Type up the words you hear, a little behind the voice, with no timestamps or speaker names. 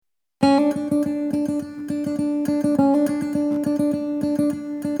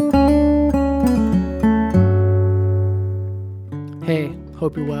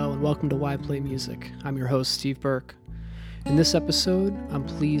and welcome to Why Play Music. I'm your host, Steve Burke. In this episode, I'm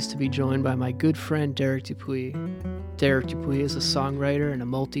pleased to be joined by my good friend Derek Dupuis. Derek Dupuis is a songwriter and a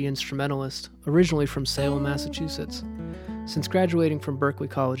multi-instrumentalist, originally from Salem, Massachusetts. Since graduating from Berklee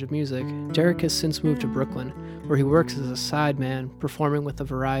College of Music, Derek has since moved to Brooklyn, where he works as a sideman, performing with a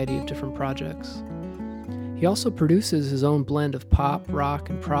variety of different projects. He also produces his own blend of pop, rock,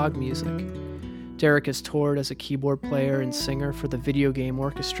 and prog music. Derek has toured as a keyboard player and singer for the Videogame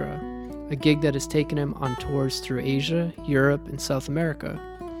Orchestra, a gig that has taken him on tours through Asia, Europe, and South America.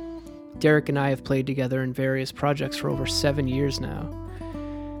 Derek and I have played together in various projects for over 7 years now.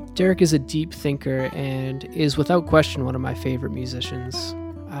 Derek is a deep thinker and is without question one of my favorite musicians.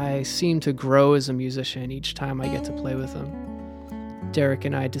 I seem to grow as a musician each time I get to play with him. Derek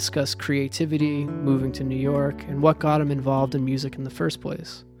and I discuss creativity, moving to New York, and what got him involved in music in the first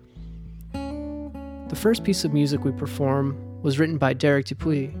place. The first piece of music we perform was written by Derek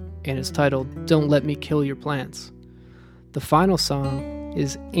Dupuis and is titled "Don't Let Me Kill Your Plants." The final song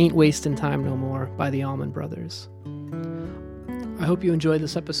is "Ain't Wastin' Time No More" by the Allman Brothers. I hope you enjoyed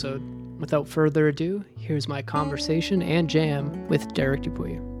this episode. Without further ado, here's my conversation and jam with Derek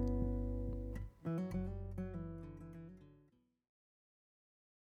Dupuis.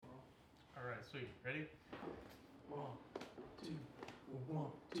 Sweet. Ready? 1, 2, 1,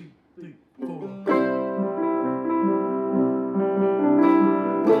 2, 3, 4.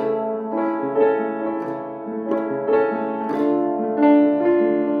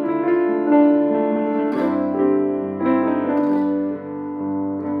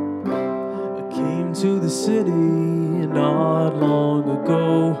 I came to the city not long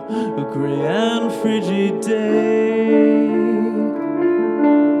ago, a gray and frigid day.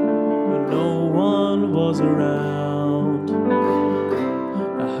 Was around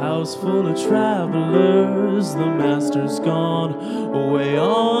a house full of travelers. The master's gone away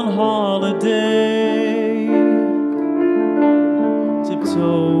on holiday.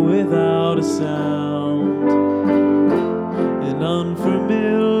 Tiptoe without a sound, an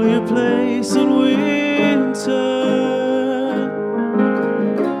unfamiliar place in winter.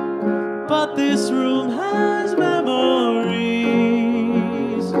 But this room has memories.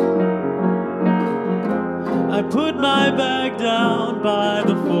 I put my bag down by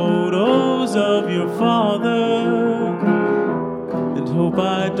the photos of your father and hope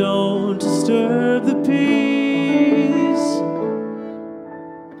I don't disturb the peace.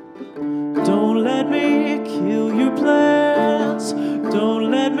 Don't let me kill your plans. Don't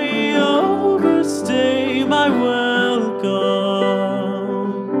let me overstay my welcome.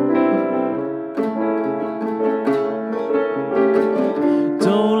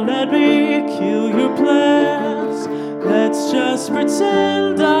 Don't let me kill your plans. Let's just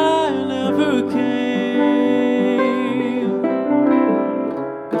pretend I never came.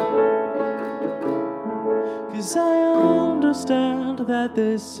 'Cause I understand that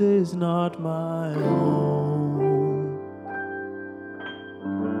this is not my home.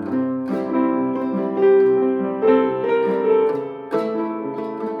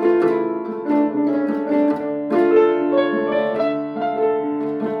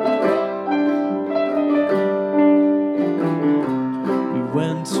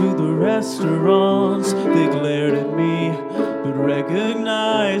 To the restaurants, they glared at me, but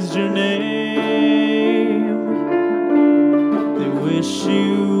recognized your name. They wish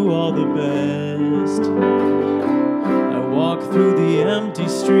you all the best. I walk through the empty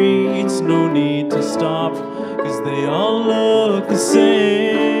streets, no need to stop, 'cause they all look the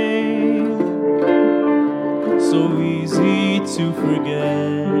same. So easy to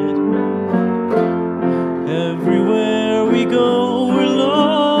forget. Everywhere we go, we're lonely.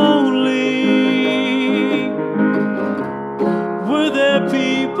 Were there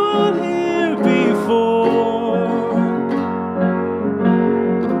people here before?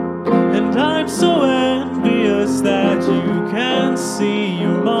 And I'm so envious that you can see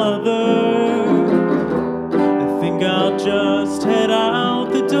your mother. I think I'll just head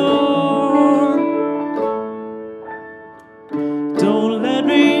out the door. Don't let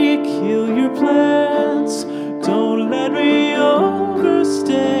me kill your plans. Don't let me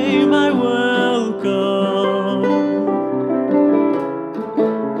overstay my welcome.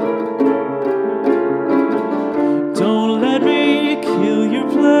 Don't let me kill your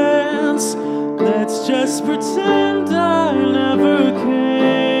plans. Let's just pretend I never came.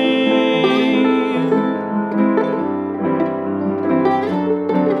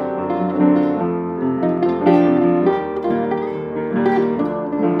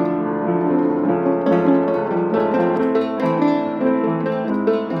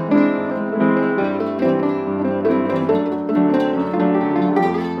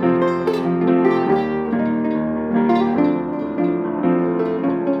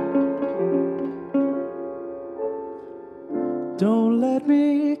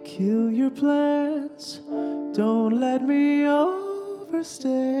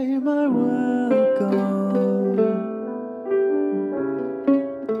 overstay my welcome.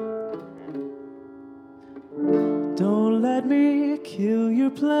 Don't let me kill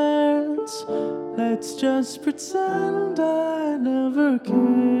your plans. Let's just pretend I never came.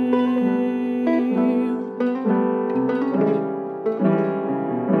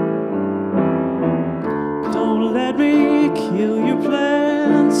 Don't let me kill your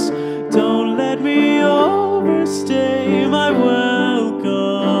plans. Don't let me overstay my welcome.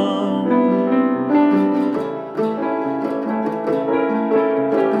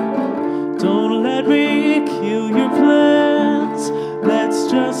 Don't let me kill your plans.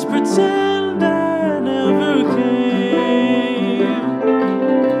 Let's just pretend I never came.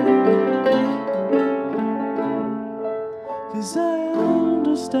 'Cause I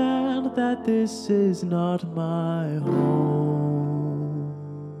understand that this is not my home.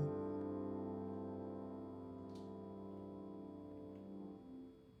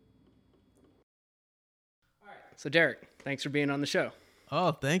 So Derek, thanks for being on the show.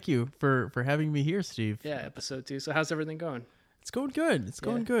 Oh, thank you for having me here, Steve. Yeah, episode 2. So how's everything going? It's going good. It's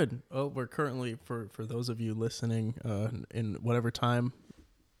going good. Oh, we're currently, for those of you listening in whatever time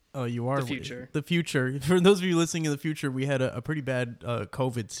you are. The future. The future. For those of you listening in the future, we had a pretty bad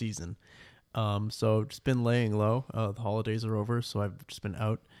COVID season. So just been laying low. The holidays are over, so I've just been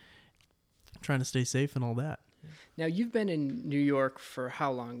out trying to stay safe and all that. Now, you've been in New York for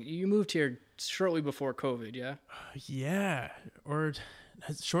how long? You moved here shortly before COVID, yeah? Yeah, or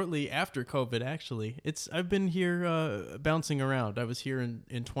shortly after COVID, actually. I've been here bouncing around. I was here in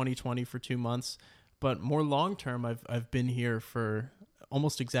 2020 for 2 months, but more long term, I've been here for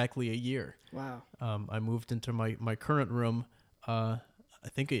almost exactly a year. Wow. I moved into my current room, I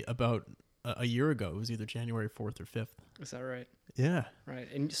think about a year ago. It was either January 4th or 5th. Is that right? Yeah.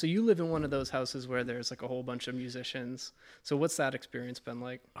 Right. And so you live in one of those houses where there's like a whole bunch of musicians. So what's that experience been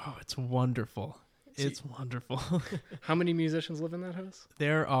like? Oh, it's wonderful. It's wonderful. How many musicians live in that house?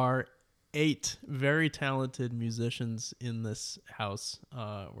 There are 8 very talented musicians in this house.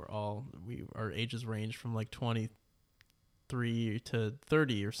 Our ages range from like 23 to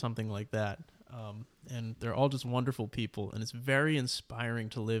 30 or something like that. And they're all just wonderful people, and it's very inspiring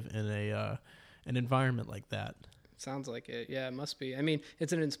to live in an environment like that. Sounds like it. Yeah, it must be. I mean,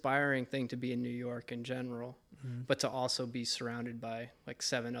 it's an inspiring thing to be in New York in general, but to also be surrounded by like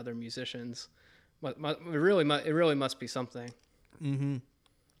 7 other musicians. It really must be something. Mm-hmm.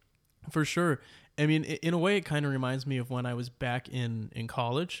 For sure. I mean, in a way, it kind of reminds me of when I was back in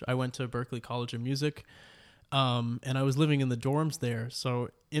college. I went to Berklee College of Music, and I was living in the dorms there.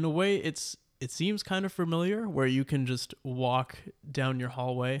 So in a way, it seems kind of familiar, where you can just walk down your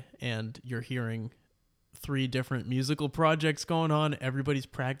hallway and you're hearing 3 different musical projects going on. Everybody's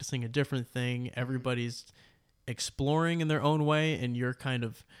practicing a different thing. Everybody's exploring in their own way, and you're kind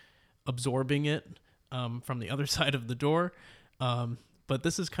of absorbing it from the other side of the door. But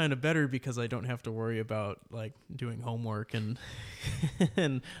this is kind of better because I don't have to worry about like doing homework, and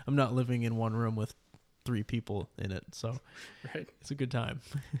and I'm not living in one room with 3 people in it. So Right. It's a good time.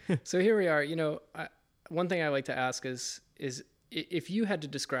 So here we are. One thing I like to ask is if you had to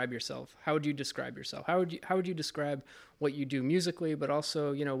describe yourself, how would you describe yourself? How would you describe what you do musically, but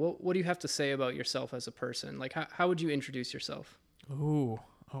also, what do you have to say about yourself as a person? Like, how would you introduce yourself? Oh,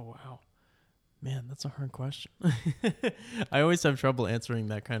 wow. Man, that's a hard question. I always have trouble answering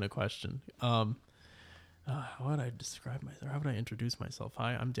that kind of question. How would I describe myself? How would I introduce myself?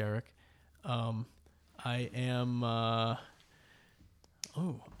 Hi, I'm Derek. I am, I'm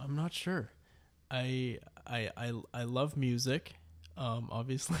not sure. I love music,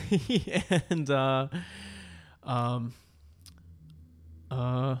 obviously. And,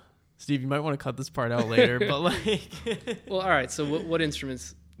 Steve, you might want to cut this part out later, but like, well, all right. So what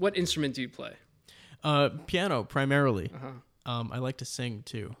instrument do you play? Piano primarily. Uh-huh. I like to sing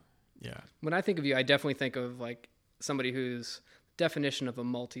too. Yeah. When I think of you, I definitely think of like somebody who's definition of a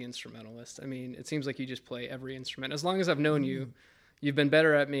multi-instrumentalist. I mean, it seems like you just play every instrument. As long as I've known you, you've been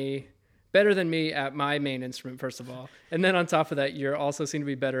better than me at my main instrument, first of all. And then on top of that, you also seem to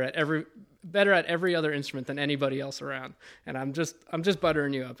be better at every other instrument than anybody else around. And I'm just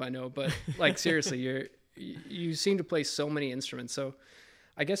buttering you up, I know, but like seriously, you seem to play so many instruments. So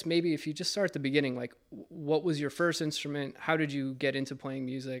I guess maybe if you just start at the beginning, like what was your first instrument? How did you get into playing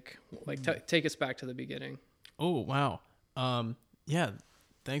music? Like take us back to the beginning. Oh, wow. Yeah,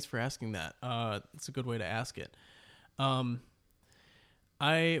 thanks for asking that. It's a good way to ask it.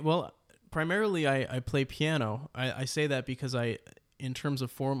 Primarily I play piano. I say that because in terms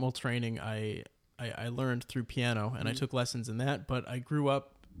of formal training, I learned through piano, and I took lessons in that, but I grew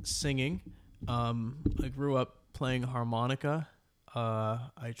up singing. I grew up playing harmonica.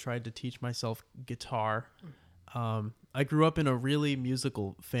 I tried to teach myself guitar. I grew up in a really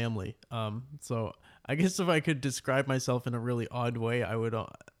musical family. So I guess if I could describe myself in a really odd way, I would,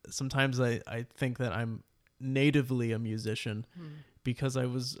 sometimes I think that I'm natively a musician because I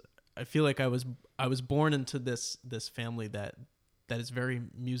feel like I was born into this family that is very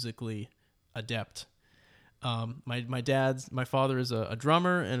musically adept. My father is a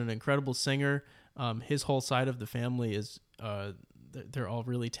drummer and an incredible singer. His whole side of the family is, they're all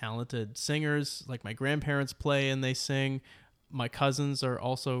really talented singers. Like my grandparents play and they sing. My cousins are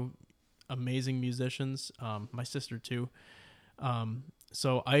also amazing musicians. My sister too.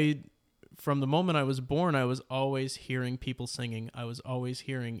 So from the moment I was born, I was always hearing people singing. I was always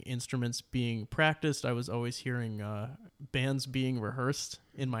hearing instruments being practiced. I was always hearing bands being rehearsed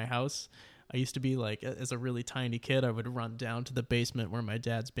in my house. I used to be like, as a really tiny kid, I would run down to the basement where my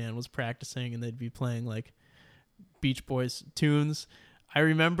dad's band was practicing and they'd be playing like Beach Boys tunes. I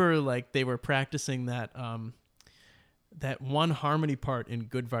remember like they were practicing that one harmony part in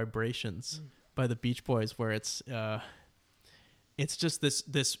Good Vibrations by the Beach Boys where it's just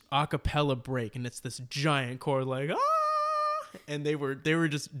this a cappella break and it's this giant chord like and they were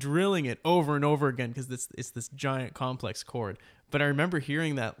just drilling it over and over again because it's this giant complex chord. But I remember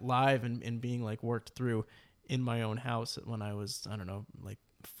hearing that live and being like worked through in my own house when I was, I don't know, like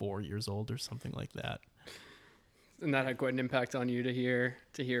 4 years old or something like that. And that had quite an impact on you to hear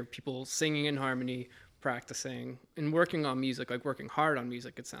people singing in harmony, practicing and working on music, like working hard on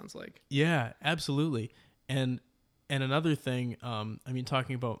music, it sounds like. Yeah, absolutely. And another thing,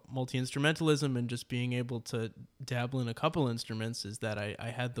 talking about multi-instrumentalism and just being able to dabble in a couple instruments is that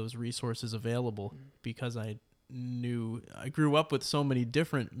I had those resources available because I grew up with so many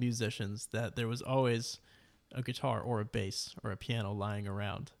different musicians that there was always a guitar or a bass or a piano lying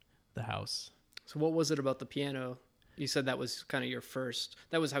around the house. So what was it about the piano? You said that was kind of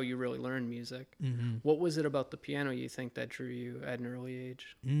that was how you really learned music. Mm-hmm. What was it about the piano you think that drew you at an early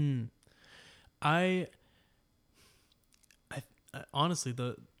age? I honestly,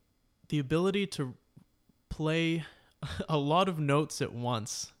 the ability to play a lot of notes at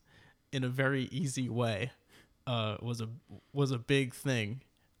once in a very easy way was a big thing.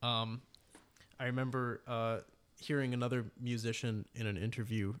 I remember hearing another musician in an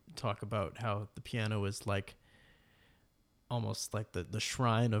interview talk about how the piano is like almost like the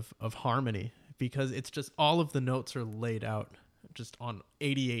shrine of harmony because it's just all of the notes are laid out just on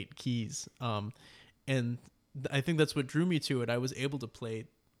 88 keys. And I think that's what drew me to it. I was able to play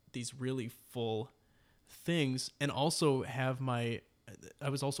these really full things and also I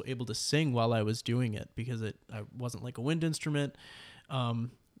was also able to sing while I was doing it because I wasn't like a wind instrument.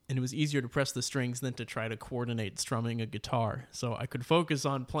 And it was easier to press the strings than to try to coordinate strumming a guitar. So I could focus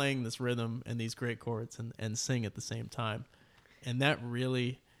on playing this rhythm and these great chords and sing at the same time. And that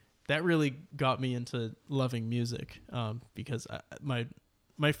really got me into loving music because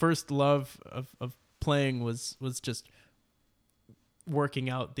my first love of playing was just working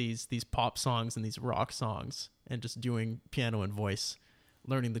out these pop songs and these rock songs and just doing piano and voice,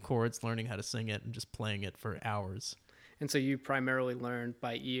 learning the chords, learning how to sing it, and just playing it for hours. And so you primarily learned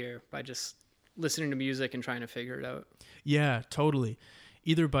by ear, by just listening to music and trying to figure it out? Yeah, totally.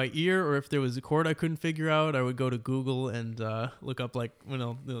 Either by ear or if there was a chord I couldn't figure out, I would go to Google and look up like,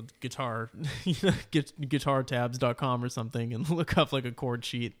 the guitar, guitartabs.com or something and look up like a chord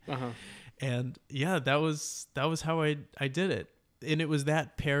sheet. Uh-huh. And yeah, that was how I did it. And it was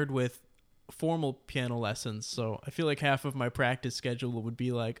that paired with formal piano lessons. So I feel like half of my practice schedule would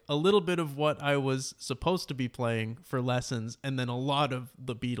be like a little bit of what I was supposed to be playing for lessons and then a lot of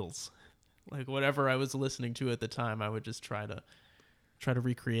the Beatles. Like whatever I was listening to at the time, I would just try to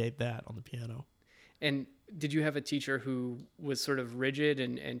recreate that on the piano. And did you have a teacher who was sort of rigid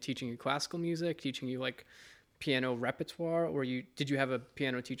and teaching you classical music, teaching you like piano repertoire, or did you have a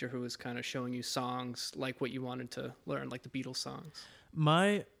piano teacher who was kind of showing you songs like what you wanted to learn, like the Beatles songs?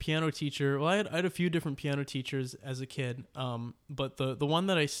 My piano teacher, I had a few different piano teachers as a kid, but the one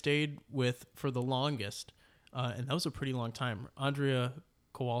that I stayed with for the longest, and that was a pretty long time, Andrea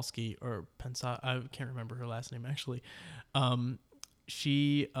Kowalski, or Pensa, I can't remember her last name actually.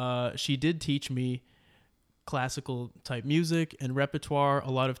 She did teach me classical type music and repertoire,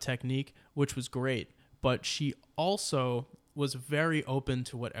 a lot of technique, which was great. But she also was very open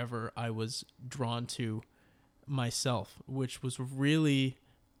to whatever I was drawn to myself, which was really,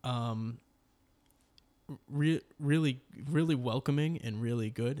 really welcoming and really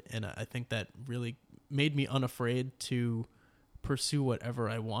good. And I think that really made me unafraid to pursue whatever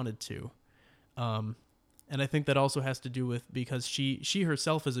I wanted to. And I think that also has to do with because she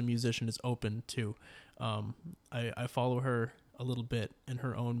herself as a musician is open to. I follow her a little bit in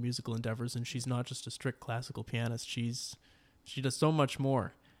her own musical endeavors, and she's not just a strict classical pianist. She does so much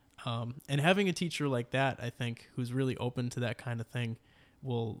more. And having a teacher like that, I think, who's really open to that kind of thing,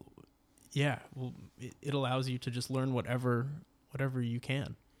 it allows you to just learn whatever you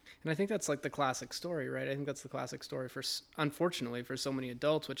can. And I think that's like the classic story, right? I think that's the classic story unfortunately, for so many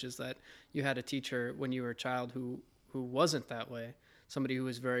adults, which is that you had a teacher when you were a child who wasn't that way. Somebody who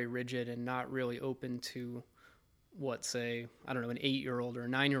was very rigid and not really open to what, say, I don't know, an 8-year-old or a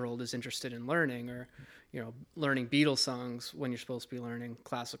 9-year-old is interested in learning, or, learning Beatles songs when you're supposed to be learning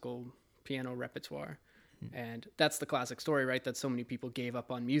classical piano repertoire. And that's the classic story, right? That so many people gave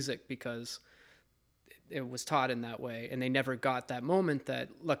up on music because it was taught in that way, and they never got that moment that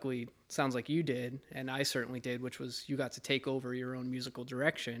luckily sounds like you did, and I certainly did, which was you got to take over your own musical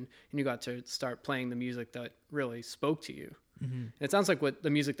direction, and you got to start playing the music that really spoke to you. Mm-hmm. And it sounds like what the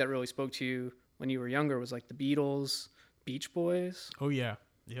music that really spoke to you when you were younger was like the Beatles, Beach Boys. Oh yeah,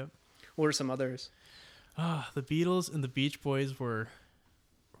 yep. What are some others? The Beatles and the Beach Boys were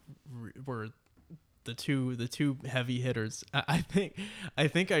the two heavy hitters. I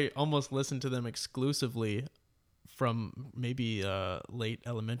think I almost listened to them exclusively from maybe late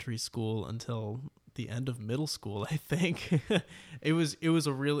elementary school until the end of middle school. I think it was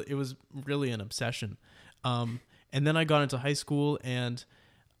really an obsession. And then I got into high school and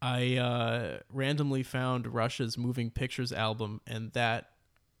I randomly found Rush's Moving Pictures album, and that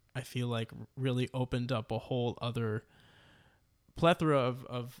I feel like really opened up a whole other plethora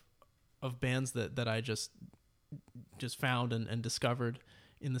of bands that I just found and discovered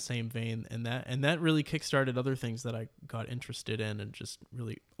in the same vein, and that really kickstarted other things that I got interested in and just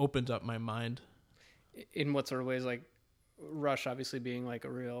really opened up my mind. In what sort of ways? Like Rush obviously being like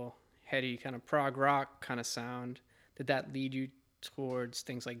a real heady kind of prog rock kind of sound, did that lead you towards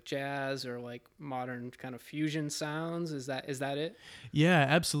things like jazz or like modern kind of fusion sounds? Is that it? Yeah,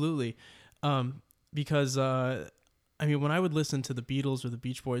 absolutely. Because when I would listen to the Beatles or the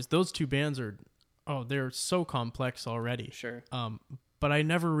Beach Boys, those two bands they're so complex already. Sure. But I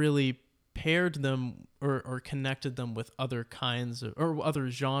never really paired them or connected them with other kinds or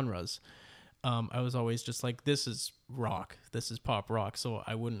other genres. I was always just like, this is rock, this is pop rock, so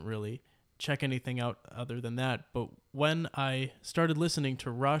I wouldn't really check anything out other than that. But when I started listening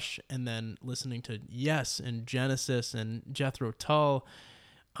to Rush and then listening to Yes and Genesis and Jethro Tull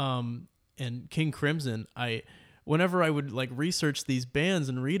and King Crimson, whenever I would like research these bands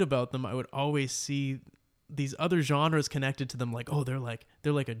and read about them, I would always see these other genres connected to them, like, oh, they're like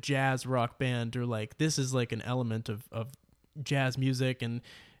a jazz rock band, or like this is like an element of jazz music, and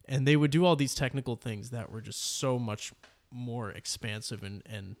they would do all these technical things that were just so much more expansive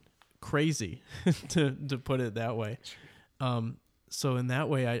and crazy to put it that way. So in that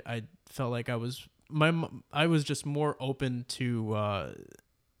way, I felt like I was just more open to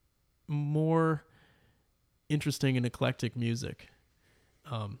more interesting and eclectic music,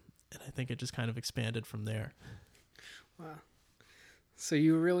 and I think it just kind of expanded from there. Wow. So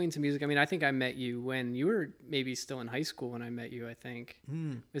you were really into music. I mean, I think I met you when you were maybe still in high school when I met you, I think.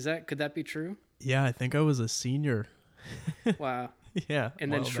 Could that be true? Yeah, I think I was a senior. Wow. Yeah.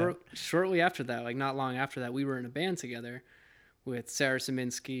 And then shortly after that, like not long after that, we were in a band together with Sarah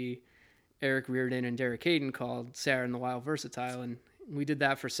Szyminski, Eric Reardon, and Derek Hayden called Sarah and the Wild Versatile, and we did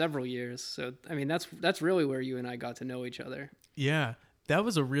that for several years. So, I mean, that's really where you and I got to know each other. Yeah, that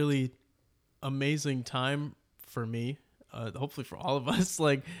was a really amazing time for me. Hopefully for all of us.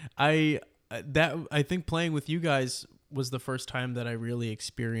 Like I think playing with you guys was the first time that I really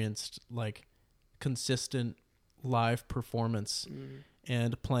experienced like consistent live performance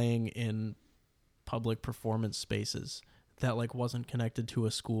and playing in public performance spaces that like wasn't connected to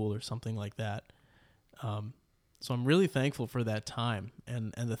a school or something like that. So I'm really thankful for that time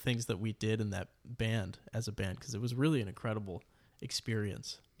and the things that we did in that band as a band, because it was really an incredible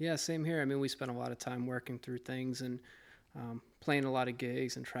experience. Yeah, same here. I mean, we spent a lot of time working through things and playing a lot of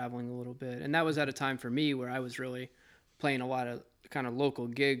gigs and traveling a little bit. And that was at a time for me where I was really playing a lot of kind of local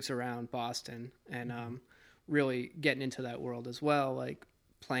gigs around Boston and really getting into that world as well, like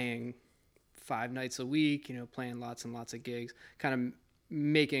playing 5 nights a week, playing lots and lots of gigs, kind of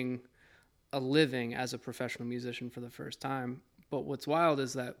making a living as a professional musician for the first time. But what's wild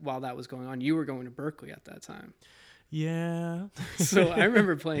is that while that was going on, you were going to Berklee at that time. Yeah. So I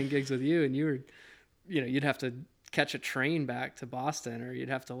remember playing gigs with you, and you were, you'd have to catch a train back to Boston, or you'd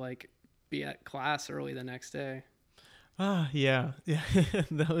have to like be at class early the next day. Yeah.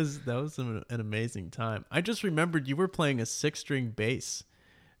 That was an amazing time. I just remembered you were playing a 6-string bass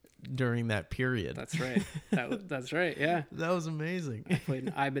during that period. That's right. That's right. Yeah. That was amazing. I played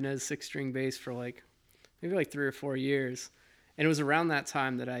an Ibanez 6-string bass for maybe 3 or 4 years. And it was around that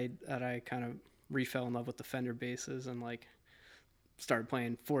time that I kind of re-fell in love with the Fender basses and like started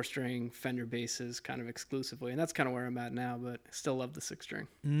playing 4-string Fender basses kind of exclusively. And that's kind of where I'm at now, but I still love the 6-string.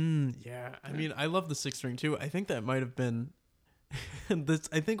 Yeah. I mean, I love the 6-string too. I think that might have been this.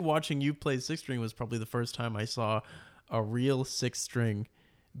 I think watching you play 6-string was probably the first time I saw a real 6-string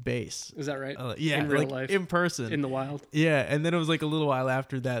bass. Is that right? Yeah, in real like life, in person, in the wild. Yeah, and then it was like a little while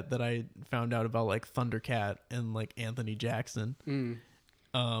after that I found out about like Thundercat and like Anthony Jackson.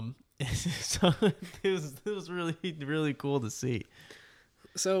 So it was really, really cool to see.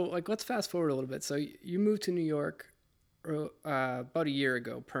 So like, let's fast forward a little bit. So you moved to New York about a year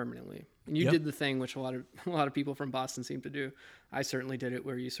ago permanently, and you did the thing which a lot of people from Boston seem to do. I certainly did it,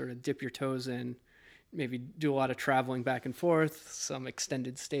 where you sort of dip your toes in, maybe do a lot of traveling back and forth, some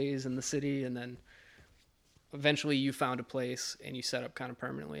extended stays in the city, and then eventually you found a place and you set up kind of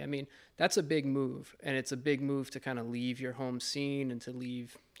permanently. I mean, that's a big move, and it's a big move to kind of leave your home scene and to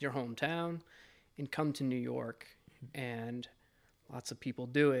leave your hometown and come to New York. And lots of people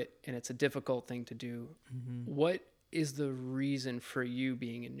do it, and it's a difficult thing to do. What is the reason for you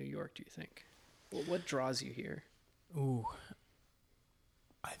being in New York, do you think? What draws you here? Ooh,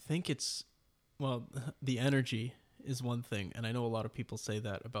 I think it's, well, the energy is one thing, and I know a lot of people say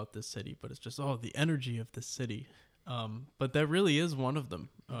that about this city, but it's just, the energy of this city. But that really is one of them,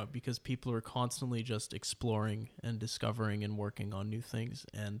 because people are constantly just exploring and discovering and working on new things.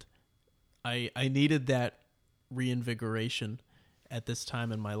 And I needed that reinvigoration at this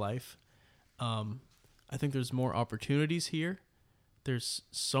time in my life. I think there's more opportunities here. There's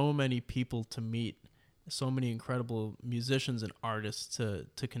so many people to meet, so many incredible musicians and artists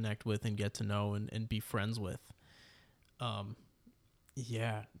to connect with and get to know and be friends with. Those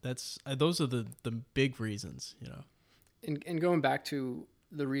are the big reasons, you know. And going back to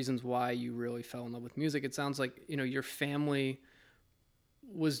the reasons why you really fell in love with music, it sounds like, you know, your family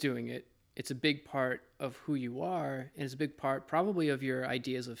was doing it. It's a big part of who you are, and it's a big part probably of your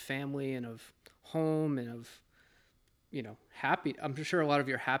ideas of family and of home and of, you know, happy. I'm sure a lot of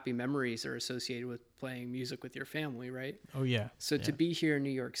your happy memories are associated with playing music with your family, right? Oh, yeah. So to be here in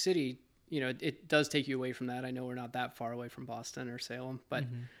New York City, you know, it does take you away from that. I know we're not that far away from Boston or Salem, but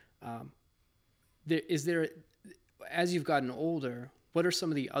as you've gotten older, what are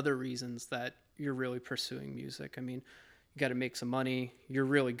some of the other reasons that you're really pursuing music? I mean, you got to make some money. You're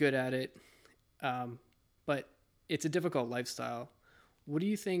really good at it, but it's a difficult lifestyle. What do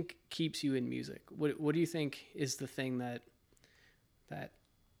you think keeps you in music? What do you think is the thing that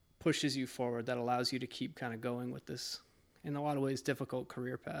pushes you forward, that allows you to keep kind of going with this, in a lot of ways, difficult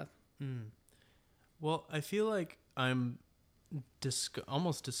career path? Well, I feel like I'm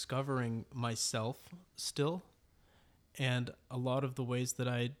almost discovering myself still. And a lot of the ways that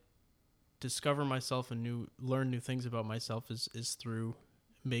I discover myself and learn new things about myself is through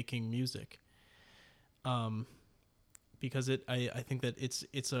making music. Because I think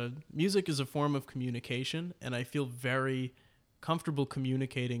that music is a form of communication, and I feel very comfortable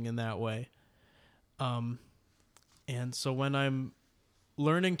communicating in that way. And so when I'm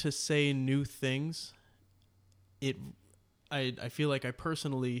learning to say new things, I feel like I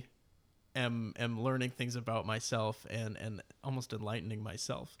personally am learning things about myself and almost enlightening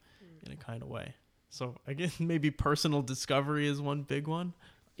myself in a kind of way. So I guess maybe personal discovery is one big one.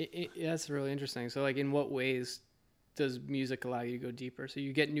 That's really interesting. So like, in what ways does music allow you to go deeper? So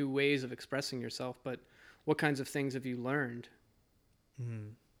you get new ways of expressing yourself, but what kinds of things have you learned?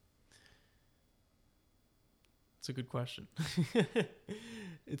 It's a good question.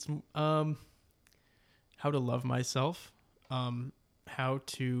 It's how to love myself, how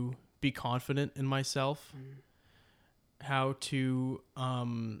to be confident in myself, how to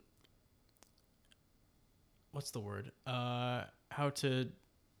what's the word? How to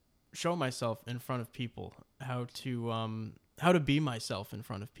show myself in front of people, how to be myself in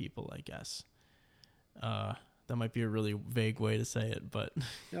front of people, I guess. That might be a really vague way to say it, but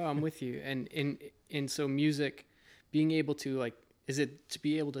no, I'm with you. And so music, being able to, like, is it to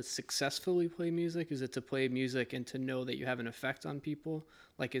be able to successfully play music? Is it to play music and to know that you have an effect on people?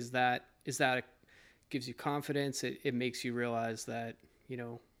 Like, is that gives you confidence? It makes you realize that, you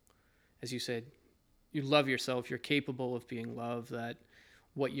know, as you said, you love yourself, you're capable of being loved, that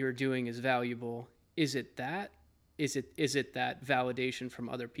what you're doing is valuable. Is it that? Is it that validation from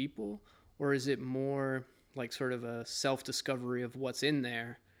other people? Or is it more like sort of a self-discovery of what's in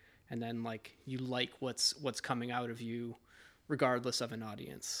there, and then like you like what's coming out of you regardless of an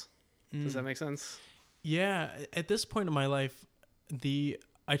audience? Does that make sense? Yeah. At this point in my life,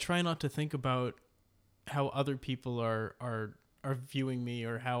 I try not to think about how other people are viewing me,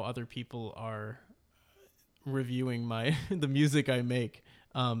 or how other people are reviewing the music I make.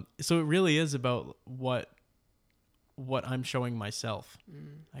 So it really is about what I'm showing myself,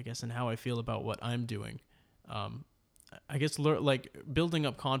 I guess, and how I feel about what I'm doing. I guess like building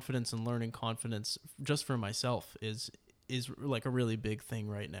up confidence and learning confidence just for myself is like a really big thing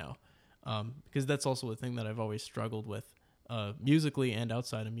right now. Because that's also a thing that I've always struggled with, musically and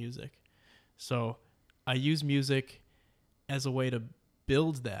outside of music. So I use music as a way to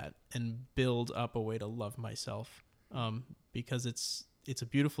build that and build up a way to love myself, because it's a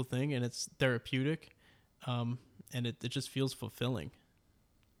beautiful thing and it's therapeutic, and it just feels fulfilling.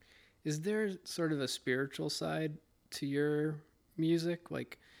 Is there sort of a spiritual side to your music?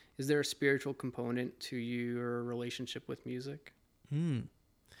 Like, is there a spiritual component to your relationship with music?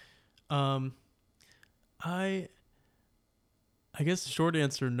 I guess the short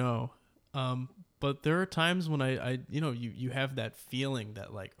answer, no. But there are times when I you have that feeling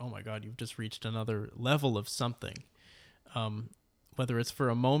that like, oh my God, you've just reached another level of something. Whether it's for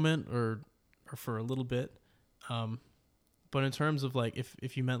a moment or for a little bit. But in terms of like,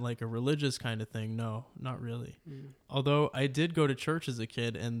 if you meant like a religious kind of thing, no, not really. Although I did go to church as a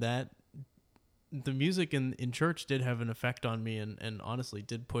kid, and that the music in church did have an effect on me, and honestly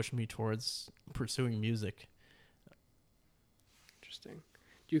did push me towards pursuing music. Interesting.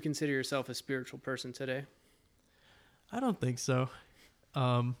 Do you consider yourself a spiritual person today? I don't think so.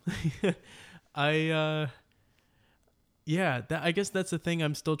 I guess that's the thing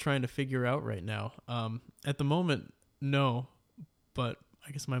I'm still trying to figure out right now. At the moment, no, but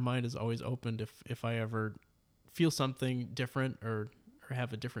I guess my mind is always opened if I ever feel something different or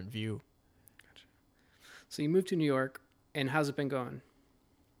have a different view. Gotcha. So you moved to New York, and how's it been going?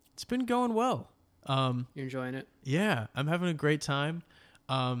 It's been going well. You're enjoying it? Yeah, I'm having a great time.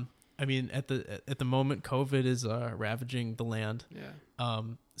 I mean, at the moment, COVID is ravaging the land. Yeah.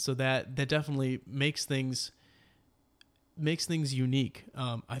 So that definitely makes things unique.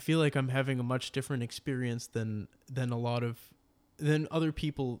 I feel like I'm having a much different experience than other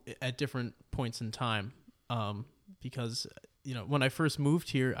people at different points in time. Because when I first moved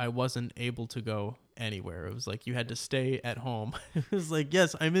here, I wasn't able to go anywhere. It was like you had to stay at home. It was like,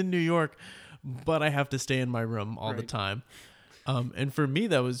 yes, I'm in New York, but I have to stay in my room all the time. And for me,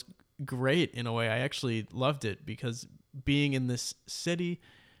 that was great in a way. I actually loved it because being in this city,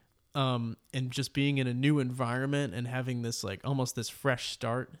 and just being in a new environment and having this like almost this fresh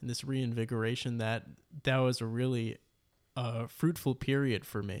start and this reinvigoration, that was a really fruitful period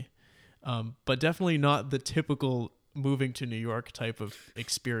for me. But definitely not the typical moving to New York type of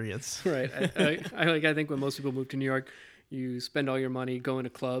experience. Right. I think when most people move to New York, you spend all your money going to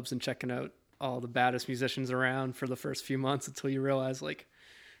clubs and checking out all the baddest musicians around for the first few months until you realize like,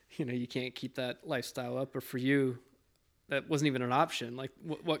 you can't keep that lifestyle up. Or for you, that wasn't even an option. Like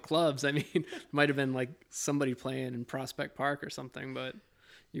what clubs? I mean, it might have been like somebody playing in Prospect Park or something, but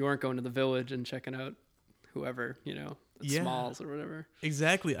you weren't going to the Village and checking out whoever, at Smalls or whatever.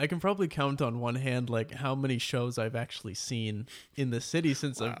 Exactly. I can probably count on one hand like how many shows I've actually seen in the city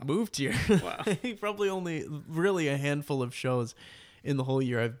since I've moved here. Wow. Probably only really a handful of shows in the whole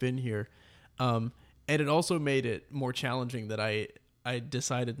year I've been here. And it also made it more challenging that I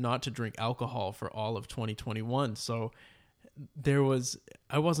decided not to drink alcohol for all of 2021. So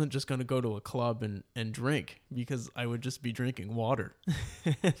I wasn't just going to go to a club and drink, because I would just be drinking water.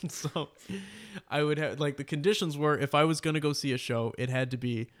 And so I would have, like, the conditions were, if I was going to go see a show, it had to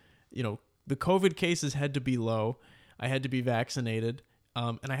be, the COVID cases had to be low. I had to be vaccinated.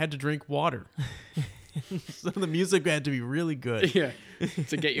 And I had to drink water. So the music had to be really good. Yeah.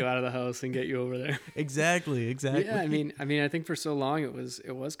 To get you out of the house and get you over there. Exactly. Yeah, I mean, I think for so long it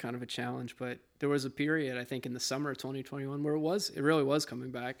was kind of a challenge, but there was a period, I think in the summer of 2021 where it really was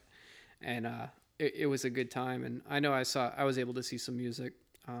coming back, and it was a good time. And I know I was able to see some music,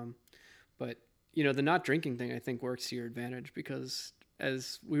 but the not drinking thing I think works to your advantage, because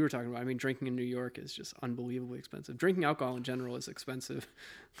as we were talking about, I mean, drinking in New York is just unbelievably expensive. Drinking alcohol in general is expensive,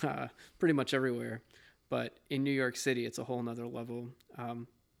 pretty much everywhere. But in New York City, it's a whole nother level.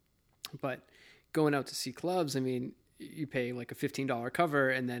 But going out to see clubs, I mean, you pay like a $15 cover,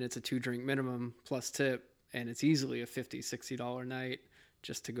 and then it's a 2-drink minimum plus tip, and it's easily a $50, $60 night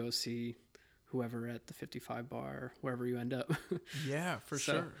just to go see whoever at the 55 bar or wherever you end up. Yeah, for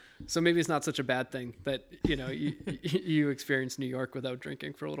sure. So maybe it's not such a bad thing that, you experienced New York without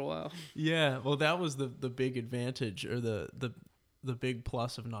drinking for a little while. Yeah, well, that was the big advantage, or the big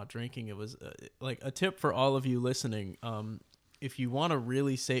plus of not drinking. It was like a tip for all of you listening. If you want to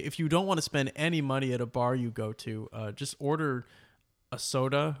really if you don't want to spend any money at a bar you go to, just order a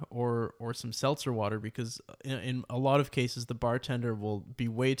soda or some seltzer water, because in a lot of cases the bartender will be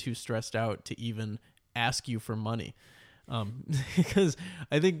way too stressed out to even ask you for money. Because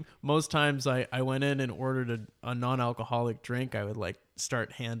I think most times I went in and ordered a non-alcoholic drink, I would like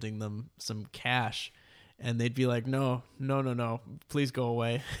start handing them some cash, and they'd be like, no, please go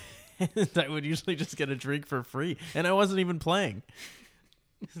away. And I would usually just get a drink for free, and I wasn't even playing.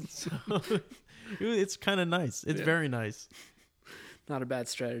 So it's kind of nice. It's very nice. Not a bad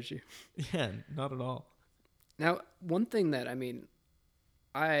strategy. Yeah, not at all. Now, one thing that, I mean,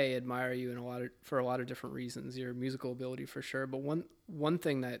 I admire you for a lot of different reasons, your musical ability for sure. But one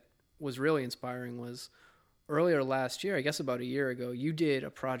thing that was really inspiring was earlier last year, I guess about a year ago, you did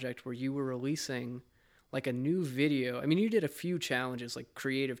a project where you were releasing like a new video. I mean, you did a few challenges, like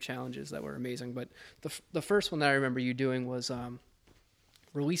creative challenges that were amazing. But the first one that I remember you doing was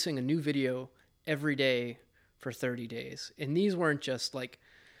releasing a new video every day for 30 days. And these weren't just like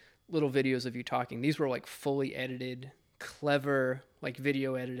little videos of you talking. These were like fully edited, clever, like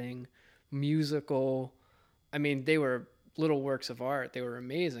video editing, musical. I mean, they were little works of art. They were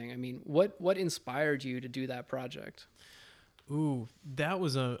amazing. I mean, what inspired you to do that project? Ooh, that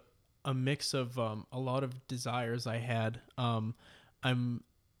was a mix of a lot of desires I had. I've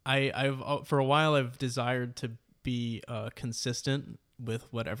for a while I've desired to be consistent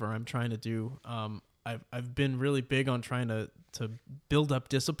with whatever I'm trying to do. I've been really big on trying to build up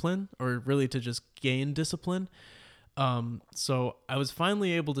discipline, or really to just gain discipline. So I was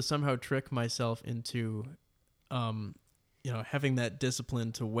finally able to somehow trick myself into, having that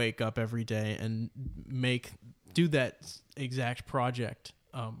discipline to wake up every day and do that exact project,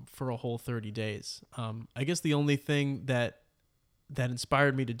 for a whole 30 days. I guess the only thing that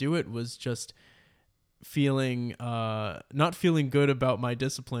inspired me to do it was just not feeling good about my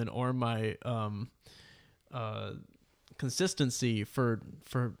discipline or my, consistency for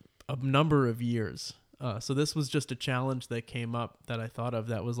a number of years. So this was just a challenge that came up that I thought of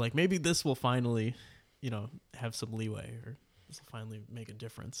that was like, maybe this will finally, have some leeway, or this will finally make a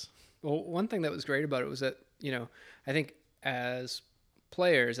difference. Well, one thing that was great about it was that, I think as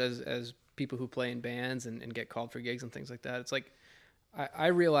players, as people who play in bands and get called for gigs and things like that, it's like, I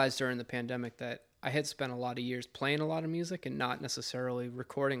realized during the pandemic that I had spent a lot of years playing a lot of music and not necessarily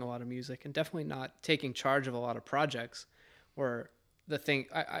recording a lot of music, and definitely not taking charge of a lot of projects, where the thing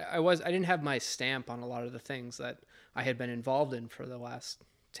I didn't have my stamp on a lot of the things that I had been involved in for the last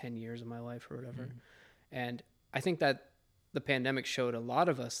 10 years of my life or whatever. Mm. And I think that the pandemic showed a lot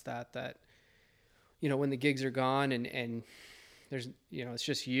of us that when the gigs are gone and there's, it's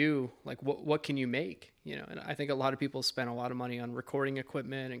just you, like what can you make, and I think a lot of people spend a lot of money on recording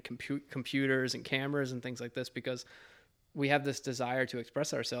equipment and computers and cameras and things like this, because we have this desire to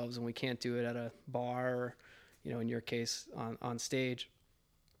express ourselves and we can't do it at a bar or, in your case on stage.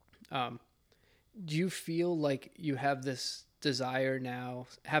 Do you feel like you have this desire now,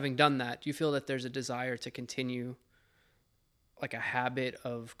 having done that, do you feel that there's a desire to continue like a habit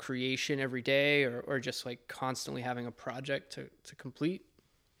of creation every day, or just like constantly having a project to complete?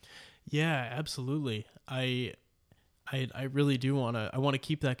 Yeah, absolutely. I really do want to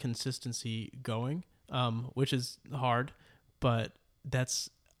keep that consistency going, which is hard, but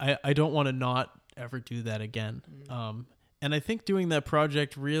I don't want to not ever do that again. Mm. And I think doing that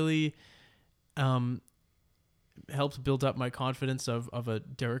project really helps build up my confidence of a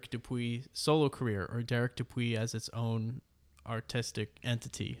Derek Dupuis solo career, or Derek Dupuis as its own artistic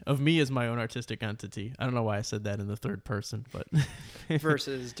entity, of me as my own artistic entity. I don't know why I said that in the third person, but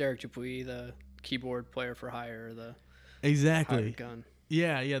versus Derek Dupuis, the keyboard player for hire, the exactly hired gun.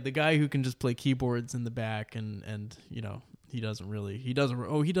 Yeah, the guy who can just play keyboards in the back, and he doesn't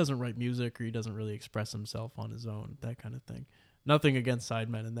write music, or he doesn't really express himself on his own, that kind of thing. Nothing against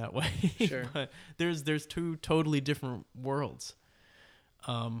sidemen in that way. Sure. But there's two totally different worlds.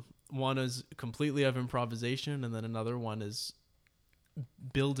 One is completely of improvisation, and then another one is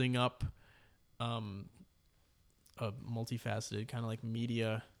building up a multifaceted kind of like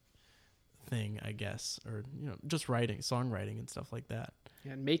media thing, I guess, or just songwriting and stuff like that.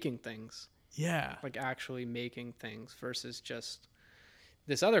 Yeah, and making things. Yeah. Like actually making things versus just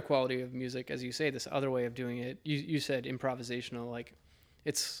this other quality of music, as you say, this other way of doing it. You said improvisational, like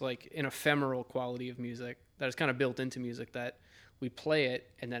it's like an ephemeral quality of music that is kind of built into music, that we play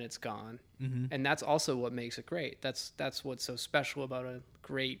it and then it's gone. Mm-hmm. And that's also what makes it great. That's what's so special about a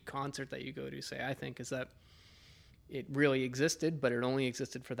great concert that you go to, say, I think, is that it really existed, but it only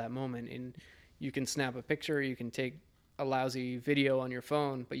existed for that moment. And you can snap a picture, you can take a lousy video on your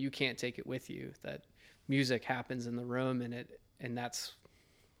phone, but you can't take it with you. That music happens in the room, and that's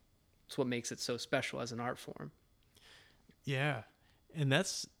what makes it so special as an art form. Yeah. And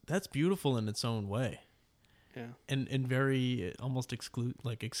that's beautiful in its own way. and very almost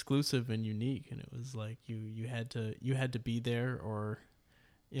exclusive and unique. And it was like you had to be there, or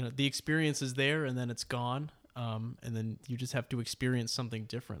the experience is there and then it's gone, and then you just have to experience something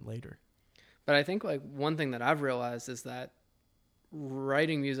different later. But I think like one thing that I've realized is that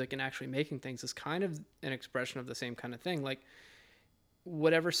writing music and actually making things is kind of an expression of the same kind of thing. Like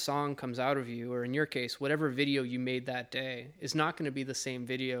whatever song comes out of you, or in your case, whatever video you made that day, is not going to be the same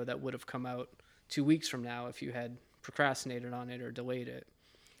video that would have come out 2 weeks from now if you had procrastinated on it or delayed it.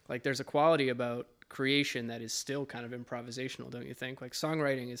 Like there's a quality about creation that is still kind of improvisational, don't you think? Like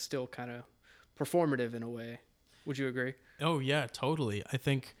songwriting is still kind of performative in a way. Would you agree? Oh yeah, totally. I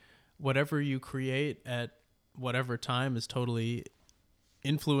think whatever you create at whatever time is totally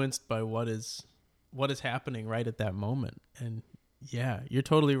influenced by what is happening right at that moment. And yeah, you're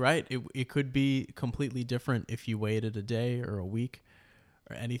totally right. It could be completely different if you waited a day or a week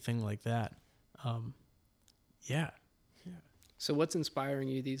or anything like that. Yeah. So what's inspiring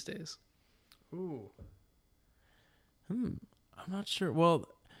you these days? Ooh. I'm not sure. Well,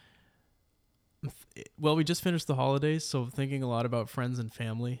 we just finished the holidays, so thinking a lot about friends and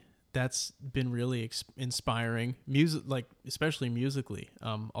family. That's been really inspiring. Music, like especially musically.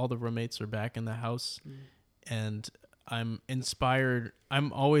 All the roommates are back in the house, and I'm inspired.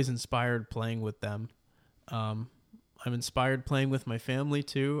 I'm always inspired playing with them. I'm inspired playing with my family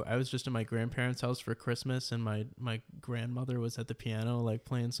too. I was just at my grandparents' house for Christmas, and my grandmother was at the piano, like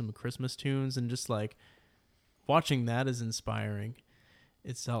playing some Christmas tunes, and just like watching that is inspiring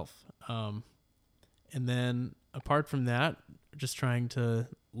itself. And then apart from that, just trying to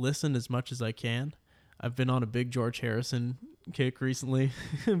listen as much as I can. I've been on a big George Harrison kick recently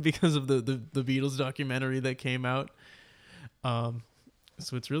because of the Beatles documentary that came out.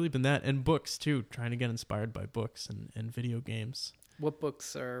 So it's really been that, and books too, trying to get inspired by books and video games. What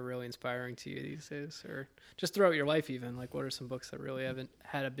books are really inspiring to you these days, or just throughout your life even? Like what are some books that really haven't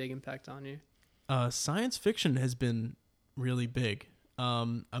had a big impact on you? Science fiction has been really big.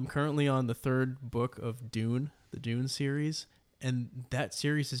 I'm currently on the third book of Dune, the Dune series, and that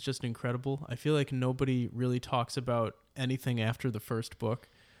series is just incredible. I feel like nobody really talks about anything after the first book,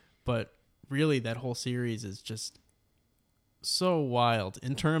 but really that whole series is just so wild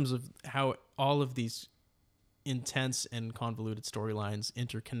in terms of how all of these intense and convoluted storylines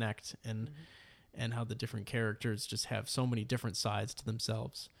interconnect, and how the different characters just have so many different sides to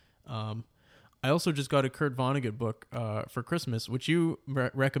themselves. I also just got a Kurt Vonnegut book for Christmas, which you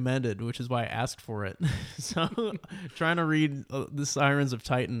recommended, which is why I asked for it. So trying to read The Sirens of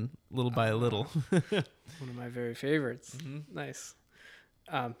Titan little by little. One of my very favorites. Mm-hmm. Nice.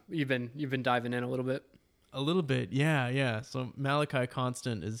 You've been diving in a little bit. A little bit, yeah. So Malachi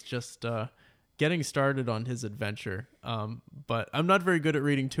Constant is just getting started on his adventure. But I'm not very good at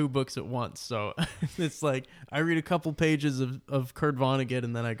reading two books at once. So it's like I read a couple pages of Kurt Vonnegut,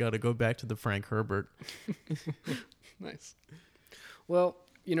 and then I got to go back to the Frank Herbert. Nice. Well,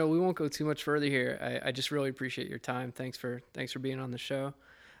 we won't go too much further here. I just really appreciate your time. Thanks for being on the show.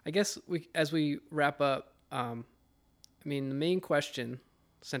 I guess as we wrap up, the main question,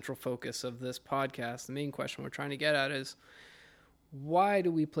 central focus of this podcast, the main question we're trying to get at is, why do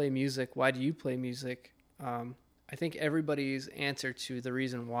we play music? Why do you play music? I think everybody's answer to the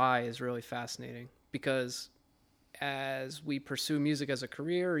reason why is really fascinating, because as we pursue music as a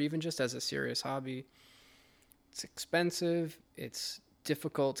career, or even just as a serious hobby, it's expensive, it's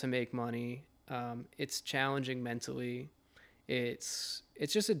difficult to make money, it's challenging mentally, it's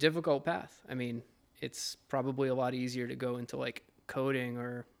just a difficult path. It's probably a lot easier to go into like coding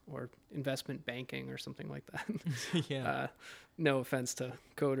or investment banking or something like that. Yeah. No offense to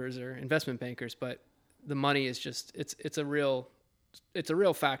coders or investment bankers, but the money is just it's a real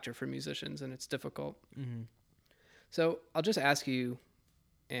factor for musicians, and it's difficult. Mm-hmm. So I'll just ask you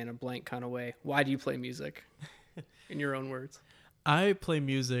in a blank kind of way, why do you play music? In your own words. I play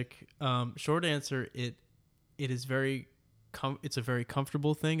music. Short answer, it is it's a very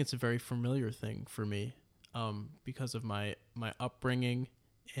comfortable thing. It's a very familiar thing for me, because of my upbringing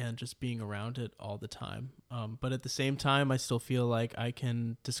and just being around it all the time. But at the same time, I still feel like I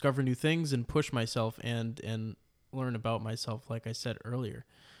can discover new things and push myself and learn about myself, like I said earlier.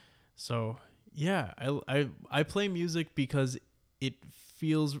 So yeah, I play music because it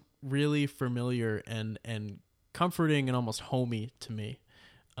feels really familiar and comforting and almost homey to me,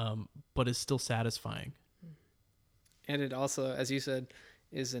 but it's still satisfying. And it also, as you said,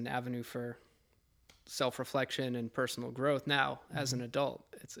 is an avenue for self-reflection and personal growth now as an adult.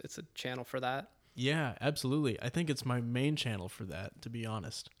 It's a channel for that. Yeah, absolutely. I think it's my main channel for that, to be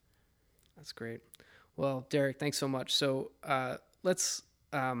honest. That's great. Well, Derek, thanks so much. So let's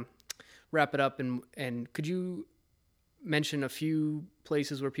wrap it up, and could you mention a few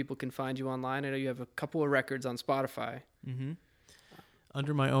places where people can find you online? I know you have a couple of records on Spotify. Mm-hmm.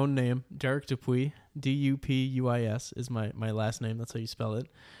 Under my own name, Derek Dupuis, Dupuis is my last name. That's how you spell it.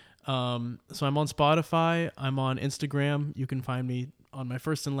 So I'm on Spotify. I'm on Instagram. You can find me on my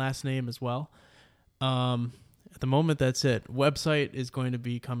first and last name as well. At the moment, that's it. Website is going to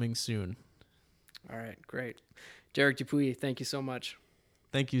be coming soon. All right, great. Derek Dupuis, thank you so much.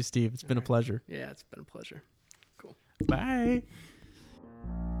 Thank you, Steve. It's been a pleasure. Yeah, it's been a pleasure. Cool. Bye.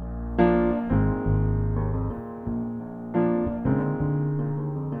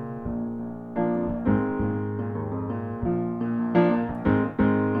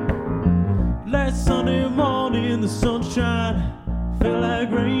 Last Sunday morning, the sunshine felt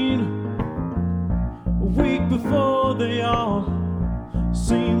like rain. A week before, they all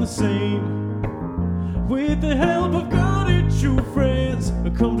seemed the same. With the help of God and true friends, I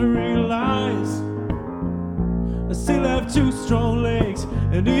come to realize I still have 2 strong legs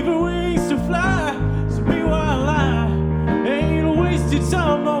and even wings to fly. So meanwhile, I ain't wasted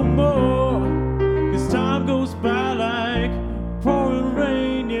time no more. 'Cause time goes by like pouring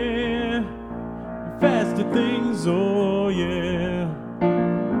rain, yeah. Faster things, oh yeah.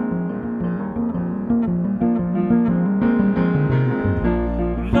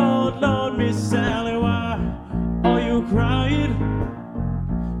 Lord, Lord, Miss Sally, why are you crying?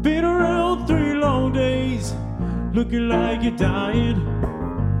 Been around 3 long days, looking like you're dying.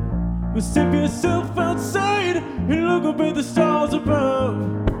 Well, step yourself outside and look up at the stars above.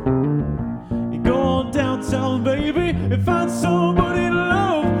 You go on downtown, baby, and find somebody to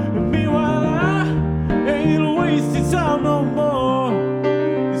love. And meanwhile, I ain't wasting time no more.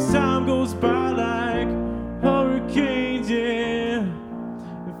 'Cause time goes by like hurricanes, yeah.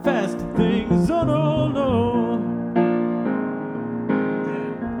 And faster things, oh no, no.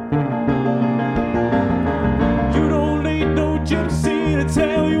 You don't need no gypsy to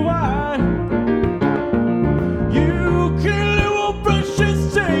tell you why. You can live on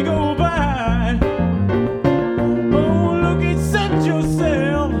precious day go by. Oh, look inside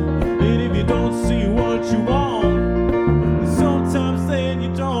yourself. And if you don't see what you want, sometimes then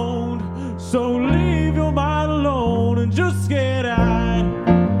you don't. So leave your mind alone and just get out.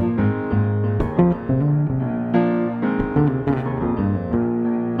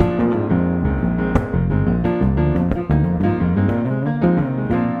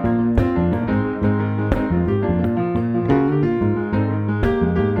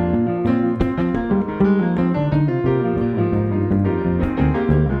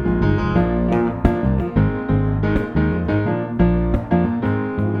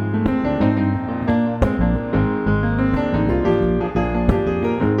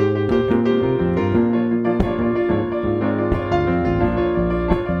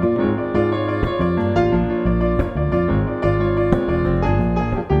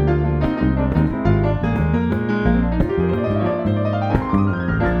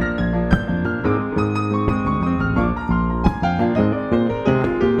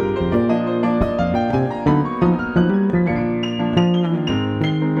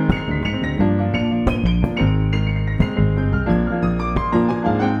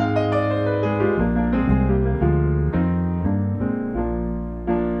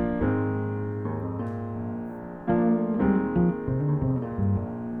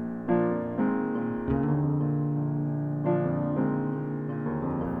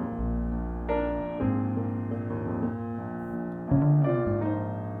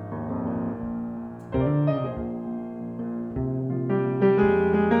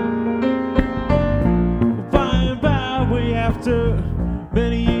 After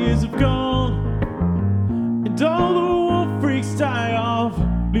many years have gone, and all the wolf freaks die off,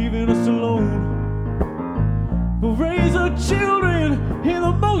 leaving us alone. We'll raise our children in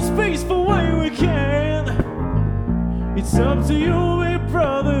the most peaceful way we can. It's up to you, big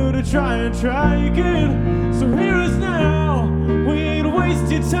brother, to try again. So hear us now, we ain't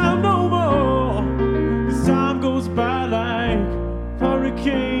wasting time no more. 'Cause time goes by like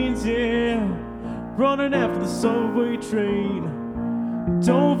hurricanes, yeah. Running after the subway train.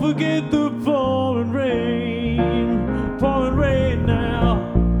 Don't forget the pouring rain now.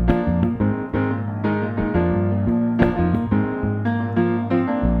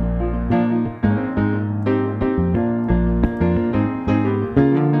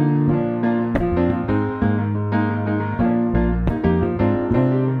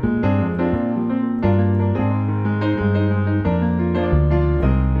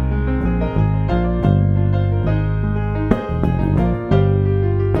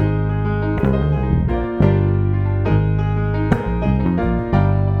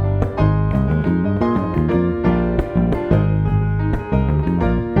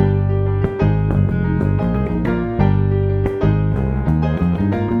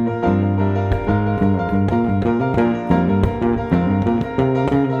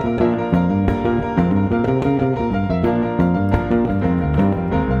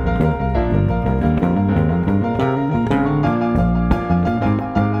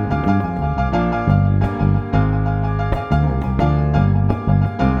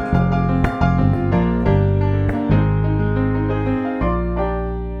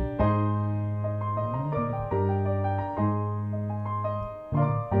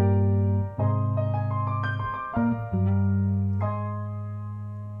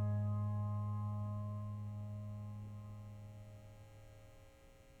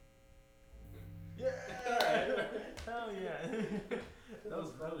 That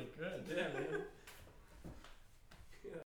was really good. Yeah, man.